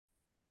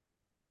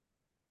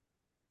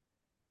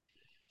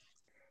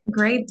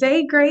Great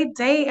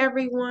day,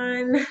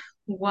 everyone.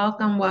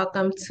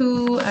 Welcome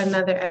to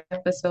another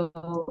episode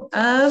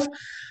of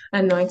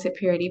Anointed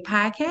Purity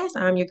Podcast.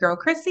 I'm your girl,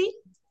 Chrissy.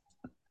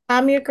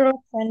 I'm your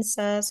girl,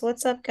 Princess.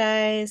 What's up,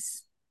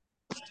 guys?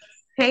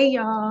 Hey,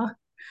 y'all.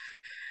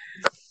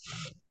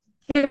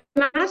 Can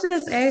I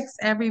just ask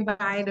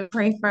everybody to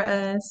pray for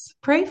us?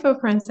 Pray for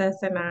Princess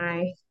and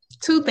I.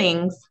 Two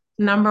things.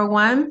 Number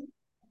one,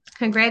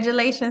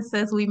 congratulations,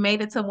 sis. We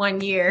made it to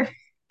 1 year.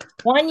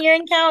 1 year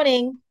and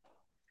counting.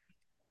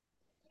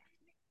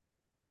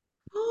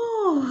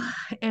 Oh,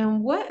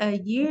 and what a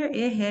year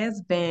it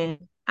has been.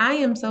 I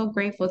am so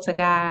grateful to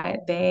God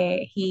that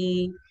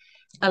He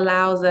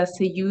allows us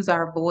to use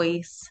our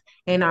voice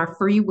and our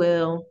free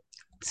will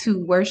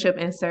to worship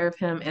and serve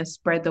Him and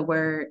spread the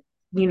word,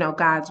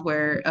 God's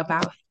word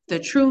about the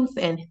truth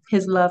and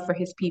His love for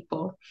His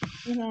people.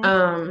 hmm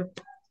Um,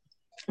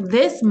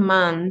 this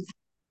month,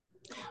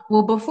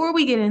 well, before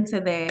we get into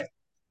that,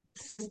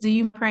 do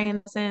you pray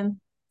and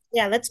sin?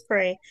 Yeah, let's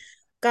pray.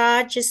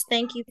 God, just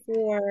thank you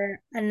for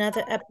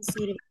another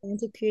episode of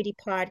Anti-Purity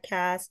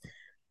Podcast.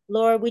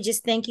 Lord, we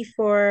just thank you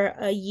for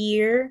a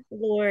year,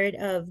 Lord,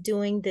 of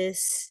doing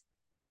this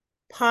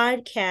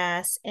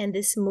podcast and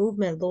this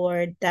movement,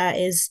 Lord, that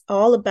is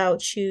all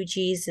about you,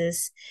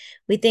 Jesus.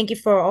 We thank you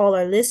for all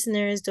our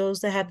listeners,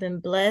 those that have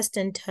been blessed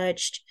and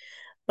touched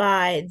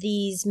by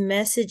these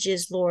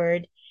messages,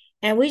 Lord.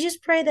 And we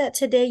just pray that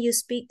today you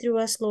speak through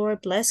us,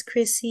 Lord. Bless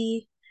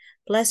Chrissy,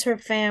 bless her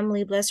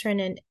family, bless her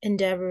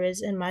endeavors,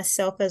 and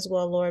myself as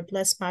well, Lord.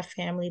 Bless my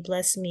family,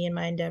 bless me and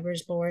my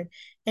endeavors, Lord.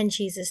 In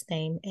Jesus'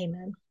 name,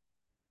 amen.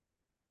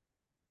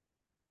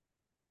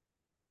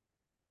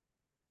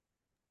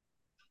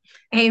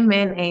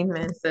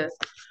 Amen, sis.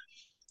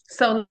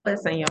 So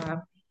listen,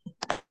 y'all.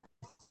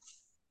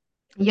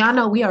 Y'all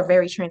know we are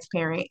very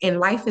transparent, and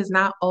life is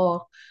not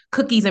all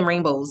cookies and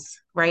rainbows,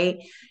 right?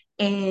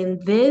 And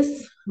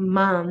this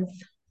month,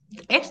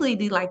 actually,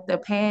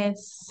 the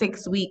past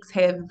 6 weeks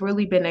have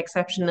really been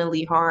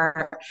exceptionally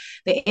hard.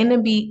 The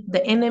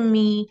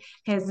enemy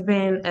has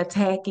been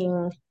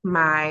attacking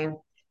my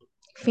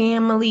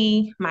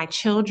family, my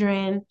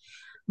children,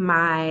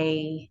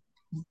 my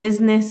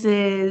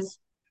businesses.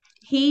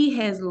 He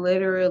has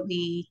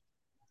literally,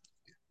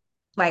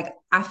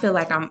 I feel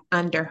like I'm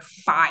under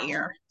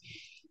fire.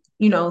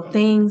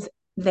 Things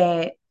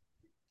that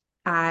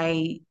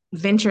I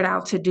ventured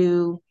out to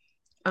do,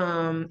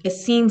 it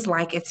seems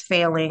like it's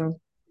failing.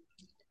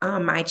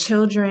 My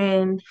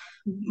children,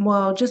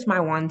 well, just my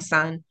one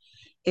son,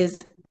 is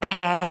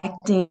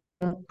acting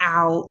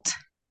out,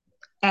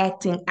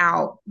 acting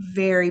out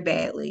very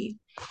badly,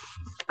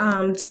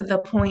 to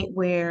the point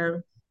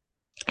where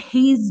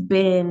he's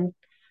been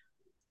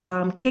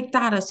kicked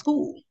out of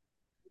school.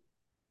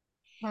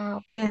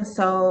 Wow. And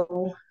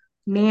so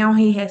now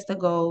he has to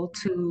go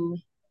to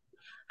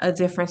a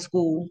different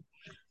school.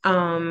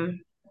 Um,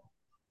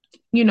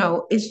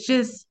 it's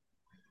just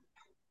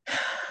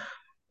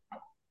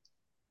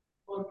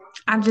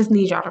I just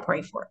need y'all to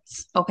pray for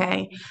us,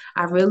 okay?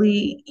 I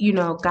really,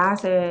 God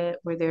said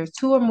where there's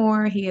two or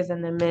more, He is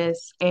in the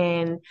midst,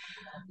 and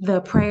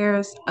the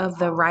prayers of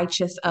the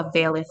righteous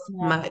availeth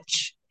Yeah.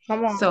 much.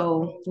 Come on.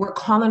 So we're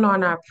calling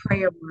on our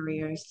prayer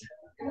warriors.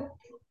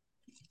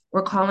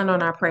 We're calling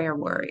on our prayer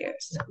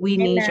warriors. We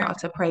need Amen. y'all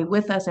to pray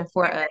with us and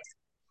for us.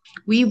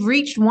 We've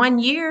reached 1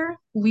 year.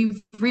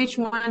 We've reached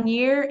 1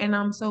 year, and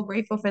I'm so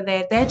grateful for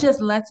that. That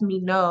just lets me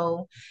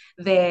know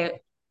that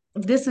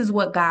this is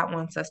what God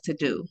wants us to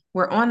do.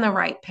 We're on the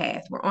right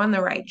path, we're on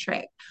the right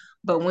track.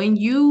 But when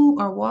you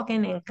are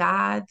walking in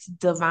God's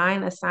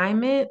divine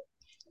assignment,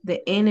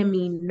 the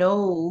enemy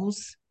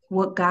knows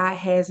what God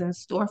has in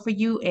store for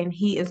you, and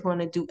he is going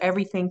to do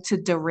everything to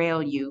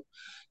derail you.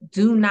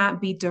 Do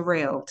not be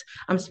derailed.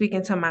 I'm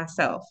speaking to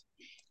myself.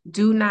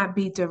 Do not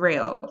be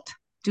derailed.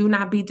 Do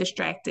not be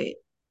distracted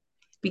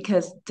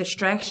because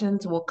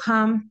distractions will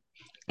come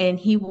and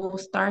he will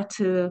start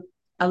to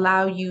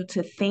allow you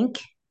to think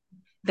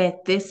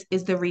that this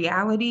is the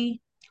reality.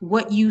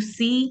 What you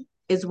see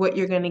is what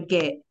you're going to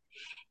get.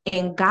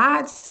 And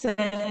God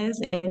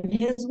says in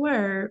his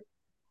word,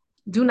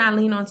 do not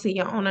lean onto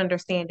your own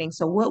understanding.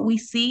 So, what we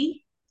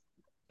see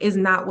is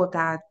not what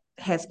God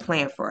has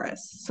planned for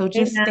us. So,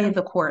 just stay Amen.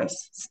 the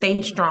course,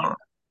 stay strong.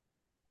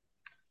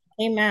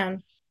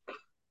 Amen.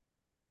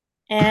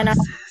 And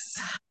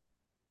Yes.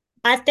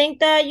 I think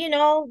that,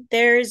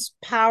 there's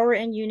power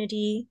in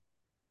unity.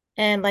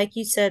 And like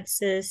you said,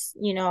 sis,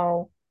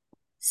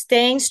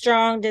 staying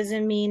strong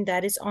doesn't mean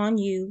that it's on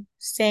you.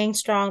 Staying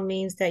strong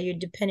means that you're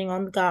depending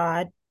on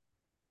God.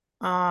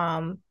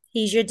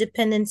 He's your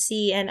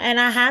dependency. And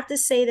I have to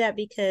say that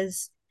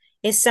because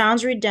it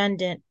sounds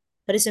redundant,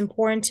 but it's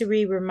important to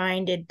be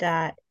reminded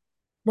that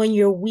when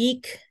you're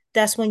weak,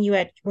 that's when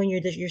you're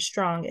your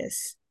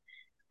strongest.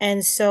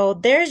 And so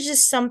there's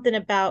just something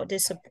about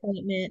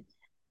disappointment.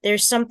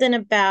 There's something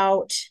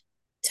about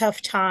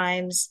tough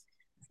times.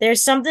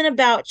 There's something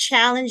about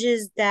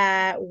challenges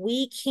that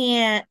we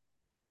can't,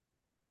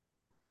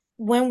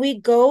 when we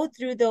go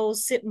through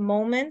those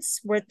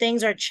moments where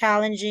things are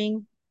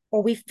challenging,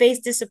 or we face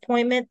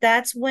disappointment,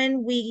 that's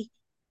when we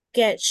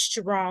get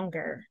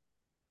stronger.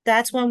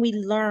 That's when we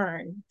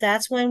learn.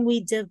 That's when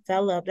we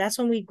develop. That's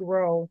when we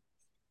grow.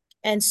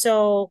 And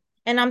so,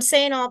 and I'm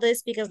saying all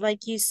this because,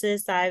 like you,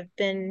 sis, I've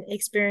been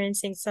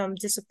experiencing some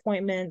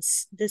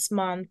disappointments this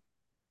month.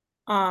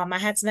 I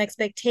had some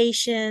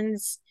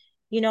expectations.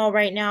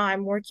 Right now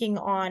I'm working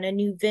on a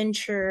new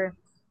venture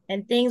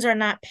and things are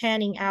not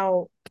panning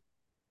out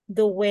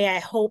the way I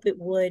hope it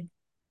would.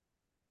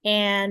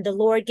 And the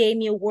Lord gave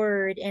me a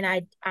word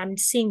and I'm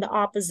seeing the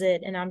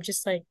opposite and I'm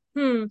just like,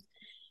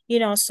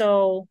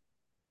 so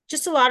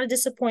just a lot of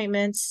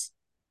disappointments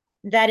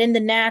that in the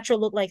natural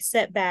look like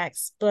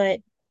setbacks, but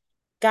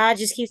God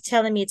just keeps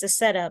telling me it's a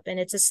setup and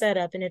it's a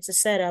setup and it's a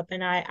setup.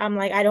 And I'm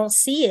like, I don't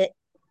see it.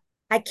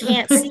 I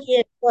can't see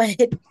it,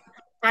 but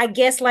I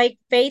guess like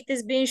faith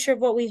is being sure of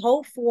what we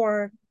hope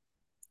for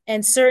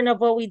and certain of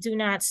what we do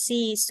not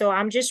see. So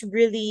I'm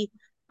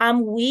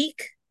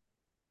weak.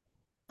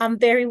 I'm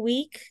very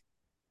weak,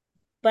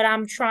 but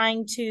I'm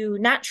trying to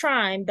not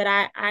trying, but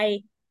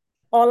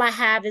all I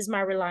have is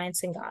my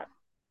reliance in God.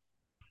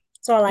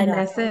 That's all I And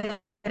got. that's it.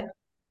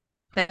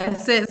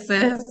 That's it,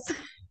 sis.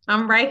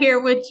 I'm right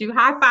here with you.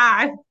 High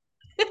five.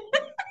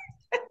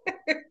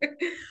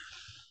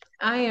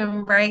 I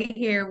am right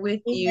here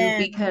with you Amen.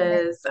 Amen.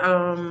 because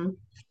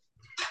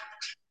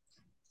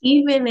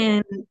even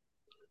in,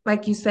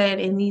 like you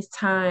said, in these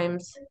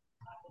times,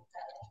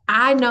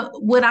 I know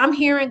what I'm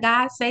hearing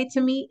God say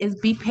to me is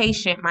be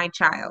patient, my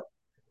child.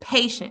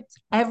 Patience.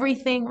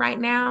 Everything right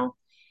now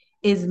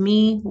is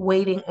me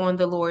waiting on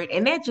the Lord.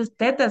 And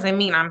that doesn't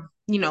mean I'm,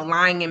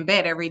 lying in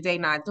bed every day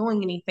not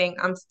doing anything.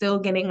 I'm still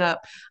getting up.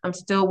 I'm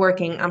still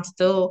working. I'm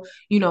still,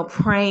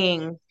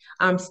 praying.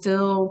 I'm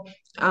still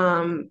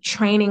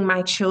training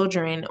my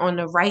children on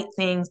the right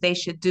things they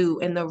should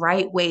do and the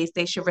right ways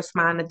they should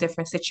respond to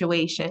different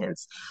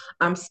situations.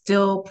 I'm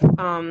still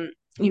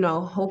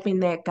hoping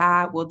that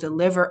God will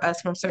deliver us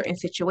from certain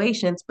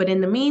situations. But in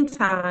the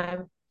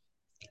meantime,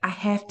 I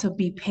have to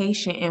be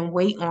patient and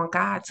wait on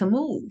God to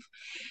move.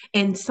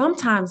 And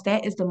sometimes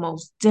that is the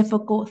most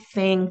difficult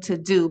thing to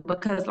do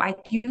because, like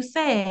you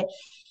said,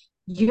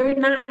 you're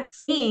not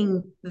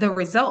seeing the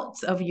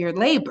results of your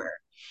labor.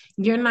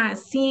 You're not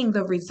seeing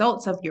the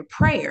results of your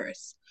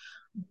prayers,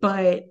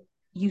 but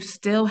you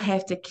still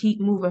have to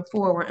keep moving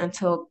forward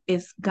until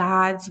it's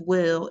God's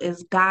will,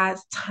 it's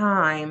God's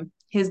time.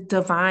 His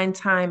divine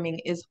timing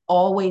is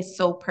always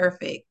so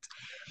perfect.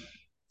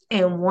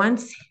 And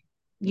once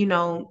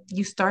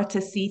you start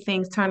to see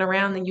things turn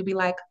around and you be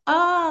like,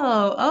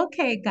 oh,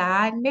 okay,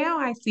 God, now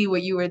I see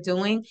what you were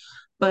doing.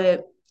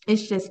 But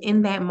it's just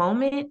in that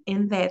moment,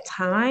 in that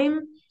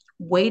time,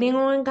 waiting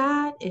on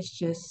God, it's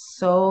just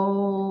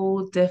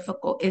so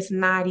difficult. It's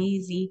not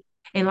easy.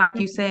 And like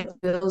you said,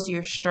 it builds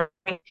your strength,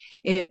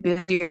 it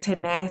builds your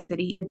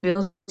tenacity, it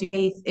builds your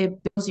faith, it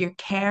builds your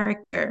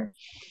character.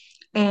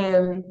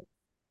 And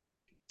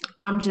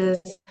I'm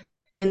just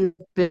in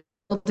the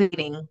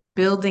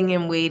building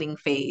and waiting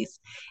phase.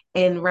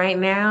 And right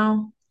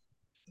now,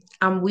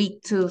 I'm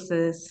weak too,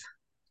 sis.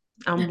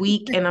 I'm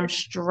weak and I'm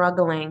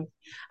struggling.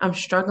 I'm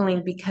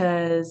struggling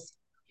because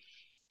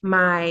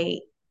my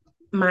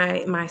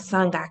my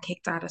son got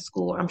kicked out of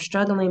school. I'm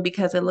struggling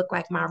because it looked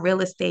like my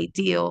real estate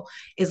deal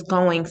is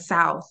going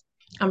south.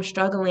 I'm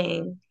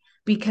struggling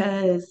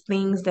because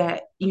things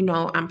that,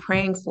 I'm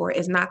praying for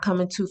is not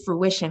coming to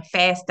fruition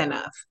fast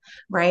enough,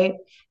 right?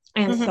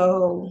 And Mhm.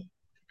 so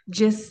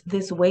just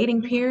this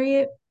waiting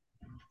period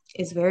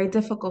is very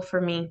difficult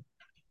for me.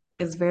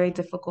 It's very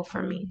difficult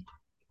for me.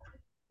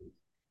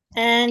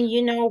 And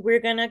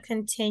we're gonna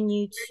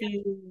continue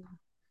to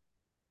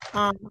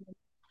um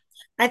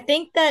I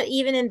think that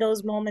even in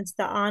those moments,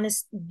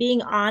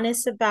 being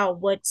honest about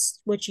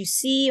what you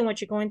see and what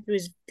you're going through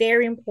is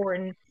very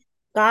important.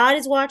 God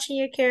is watching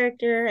your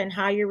character and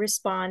how you're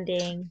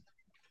responding.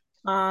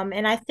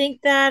 And I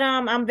think that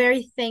I'm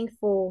very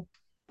thankful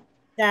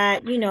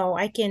that,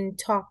 I can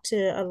talk to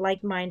a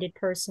like-minded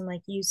person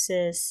like you,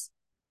 sis,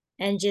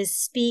 and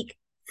just speak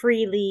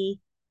freely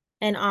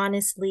and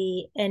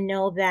honestly and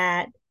know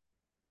that,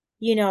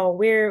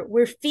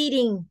 we're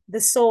feeding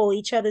the soul,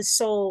 each other's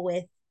soul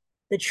with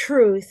the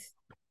truth.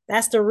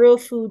 That's the real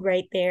food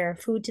right there.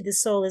 Food to the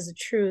soul is the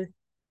truth.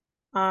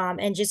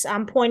 And just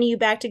I'm pointing you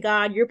back to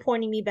God, you're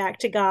pointing me back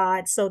to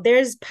God. So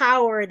there's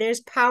power,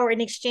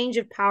 an exchange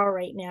of power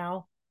right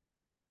now.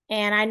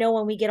 And I know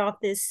when we get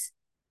off this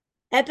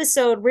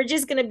episode, we're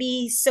just gonna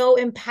be so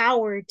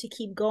empowered to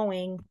keep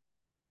going.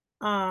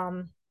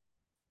 Um,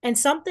 and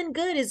something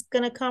good is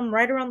gonna come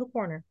right around the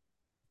corner.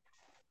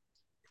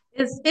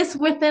 It's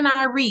within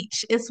our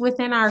reach. It's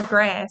within our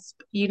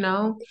grasp,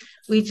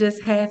 We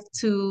just have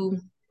to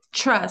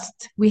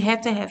trust. We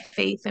have to have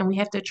faith and we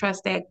have to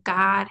trust that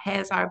God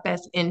has our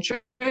best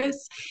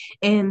interests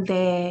and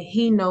that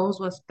He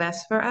knows what's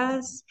best for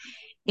us.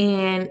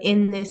 And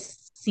in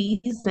this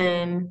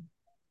season,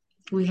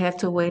 we have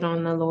to wait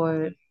on the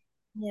Lord.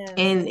 Yes.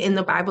 And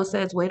the Bible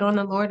says, wait on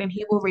the Lord and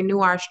he will renew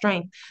our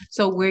strength.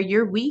 So where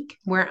you're weak,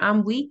 where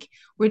I'm weak,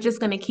 we're just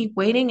going to keep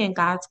waiting and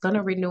God's going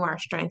to renew our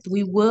strength.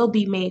 We will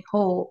be made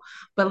whole.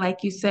 But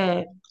like you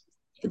said,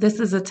 this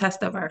is a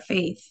test of our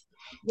faith.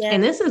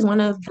 And Yes. this is one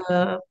of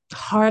the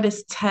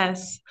hardest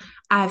tests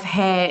I've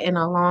had in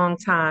a long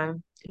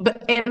time.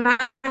 But and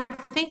I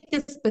think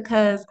it's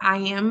because I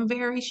am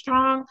very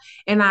strong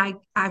and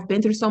I've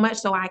been through so much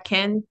so I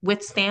can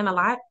withstand a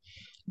lot.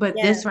 But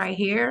this Yes. right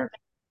here,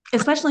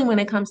 especially when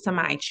it comes to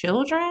my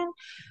children,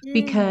 Mm,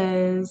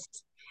 because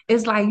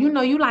it's like,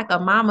 you like a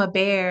mama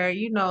bear,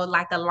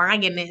 like a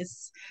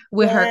lioness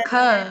with her yes.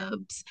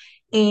 cubs.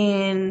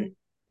 And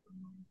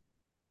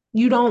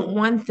you don't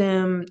want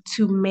them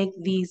to make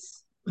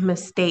these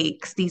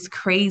mistakes, these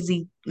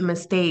crazy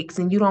mistakes,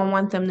 and you don't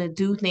want them to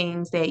do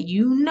things that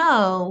you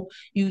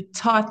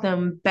taught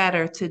them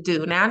better to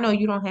do. Now, I know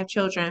you don't have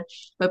children,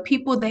 but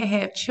people that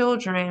have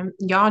children,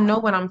 y'all know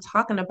what I'm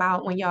talking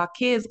about when y'all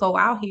kids go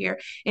out here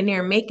and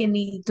they're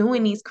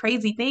doing these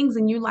crazy things,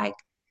 and you like,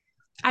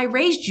 I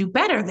raised you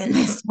better than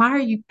this. Why are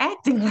you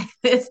acting like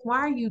this? Why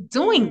are you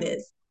doing Mm,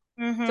 this?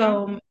 mm-hmm.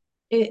 So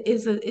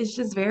it's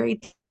just very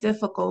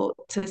difficult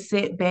to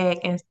sit back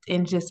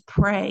and just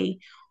pray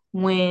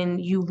when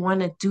you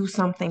want to do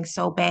something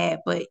so bad,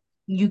 but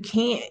you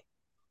can't.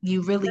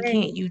 You really Right.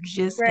 can't. You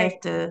just have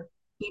Right. to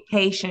be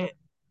patient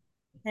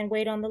And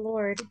wait on the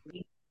Lord.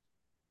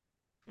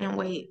 and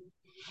wait.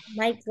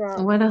 Mic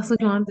drop. What else we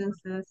gonna do,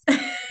 sis?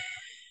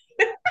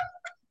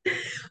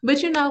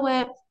 But you know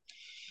what?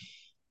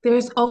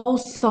 There's oh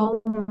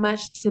so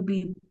much to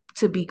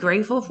be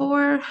grateful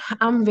for.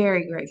 I'm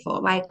very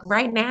grateful. Like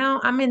right now,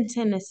 I'm in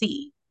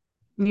Tennessee.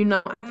 I'm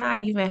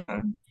not even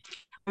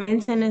I'm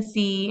in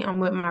Tennessee. I'm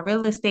with my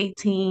real estate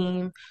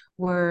team.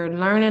 We're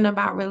learning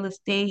about real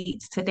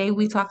estate. Today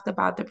we talked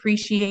about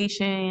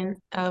depreciation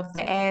of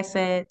the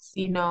assets.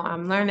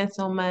 I'm learning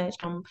so much.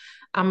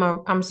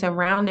 I'm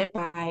surrounded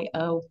by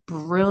a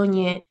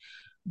brilliant,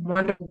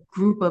 wonderful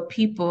group of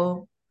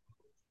people.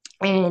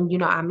 And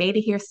I made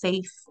it here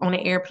safe on an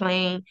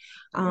airplane.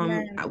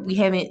 Amen. We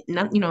haven't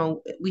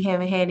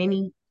had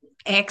any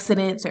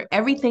accidents or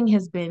everything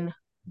has been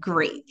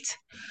great.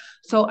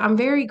 So I'm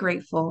very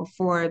grateful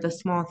for the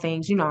small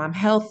things. I'm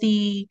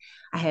healthy,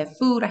 I have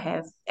food, I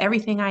have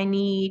everything I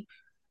need.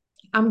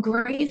 I'm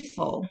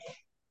grateful.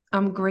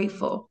 I'm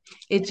grateful.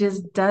 It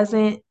just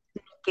doesn't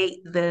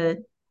negate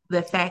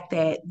the fact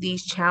that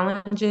these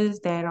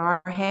challenges that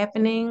are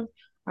happening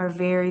are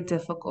very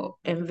difficult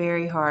and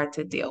very hard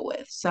to deal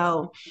with.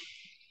 So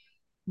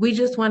we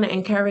just want to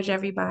encourage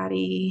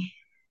everybody.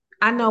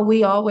 I know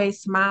we always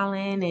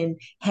smiling and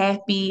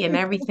happy and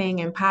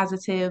everything and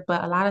positive,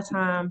 but a lot of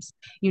times,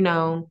 you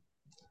know,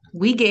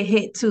 we get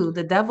hit too.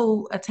 The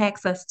devil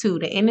attacks us too.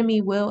 The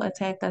enemy will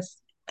attack us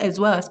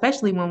as well,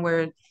 especially when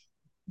we're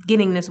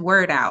getting this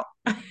word out.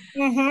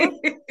 Mm-hmm.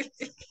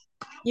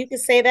 You could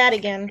say that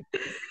again.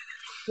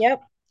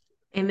 Yep.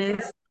 And it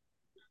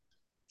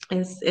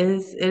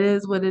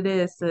is what it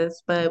is,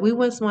 sis. But we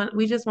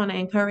just want to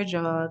encourage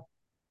y'all.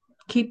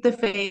 Keep the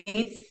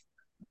faith,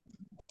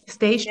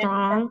 stay Yeah.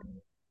 strong,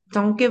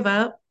 don't give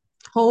up,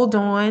 hold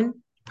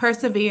on,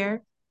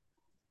 persevere,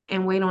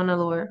 and wait on the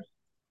Lord.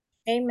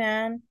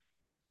 Amen.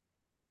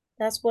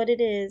 That's what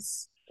it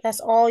is. That's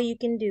all you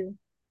can do.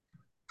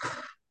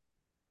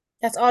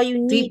 That's all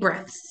you Deep need.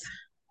 breaths.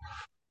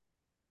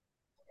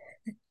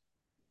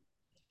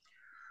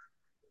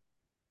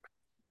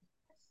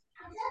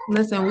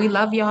 Listen, we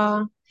love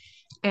y'all.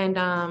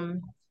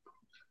 And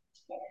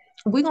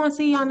we're gonna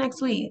see y'all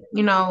next week.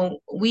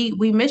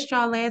 We missed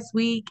y'all last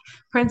week.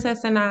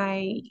 Princess and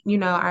I,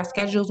 our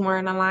schedules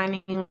weren't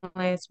aligning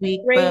last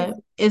week, but Crazy.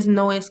 it's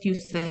no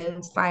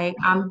excuses. Like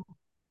I'm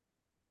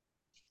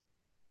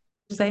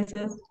say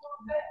sis.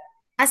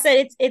 I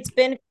said it's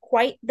been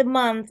quite the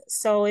month,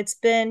 so it's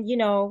been,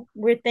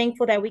 we're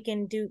thankful that we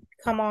can do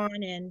come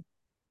on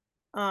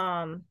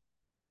um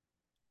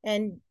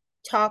and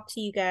talk to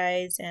you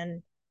guys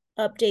and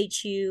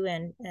update you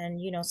and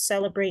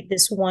celebrate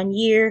this 1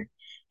 year.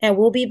 And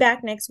we'll be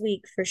back next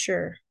week for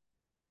sure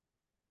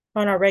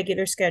on our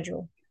regular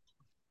schedule.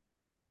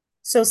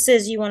 So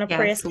sis, you want to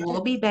pray us Yes, out?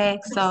 we'll be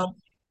back. So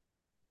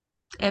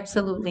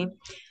absolutely.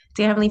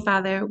 Dear Heavenly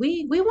Father,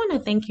 we want to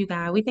thank you,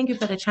 God. We thank you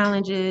for the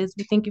challenges.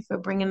 We thank you for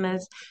bringing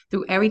us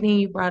through everything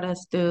you brought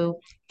us through,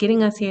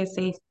 getting us here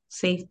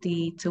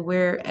safety to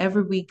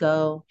wherever we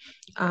go.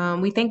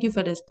 We thank you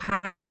for this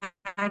podcast.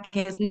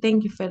 We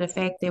thank you for the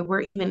fact that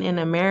we're even in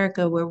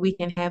America where we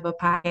can have a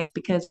podcast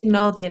because we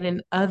know that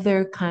in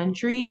other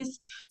countries,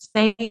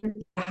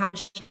 saying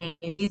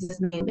Jesus'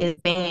 name is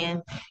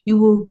banned, you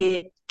will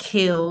get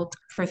killed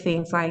for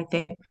things like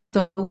that.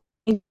 So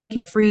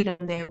freedom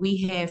that we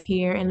have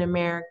here in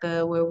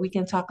America where we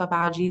can talk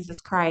about Jesus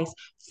Christ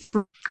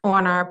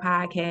on our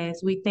podcast.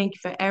 We thank you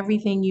for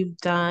everything you've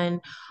done,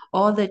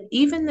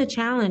 even the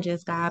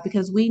challenges, God,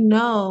 because we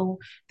know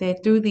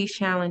that through these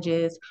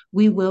challenges,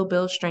 we will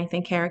build strength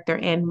and character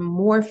and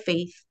more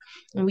faith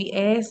And we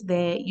ask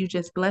that you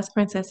just bless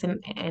Princess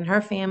and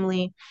her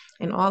family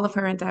and all of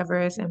her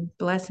endeavors, and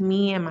bless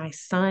me and my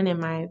son and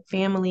my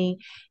family.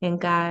 And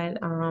God,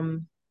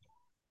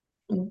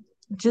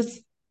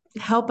 just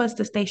help us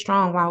to stay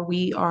strong while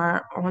we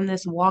are on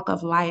this walk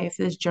of life,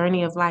 this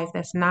journey of life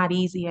that's not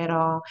easy at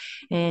all,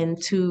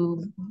 and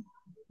to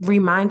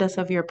remind us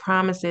of your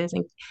promises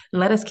and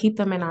let us keep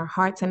them in our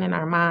hearts and in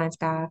our minds,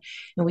 God.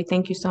 And we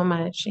thank you so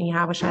much. In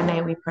Yahweh's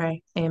name we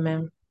pray.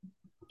 Amen.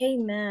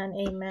 Amen.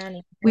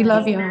 Amen. We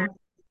love Amen. y'all.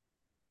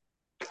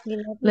 We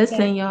love you guys.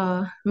 Listen,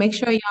 y'all, make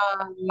sure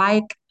y'all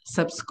like,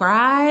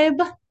 subscribe,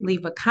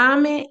 leave a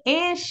comment,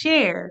 and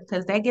share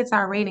because that gets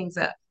our ratings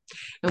up.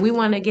 And we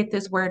want to get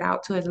this word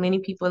out to as many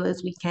people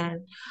as we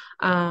can.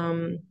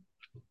 Um,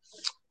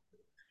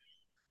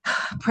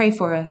 Pray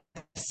for us.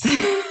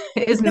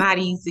 It's not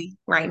easy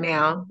right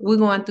now. We're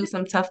going through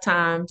some tough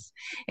times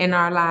in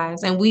our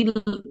lives, and we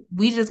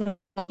just want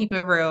to keep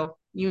it real.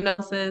 You know,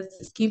 sis,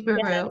 just keep it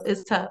real. Yes.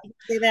 It's tough.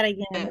 Say that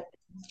again.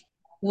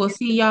 We'll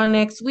see y'all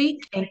next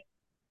week. And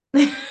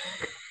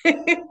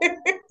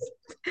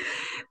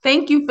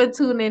thank you for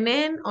tuning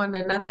in on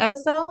another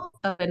episode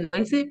of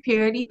Anointed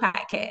Purity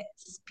Podcast.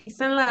 Peace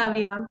and love,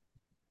 y'all.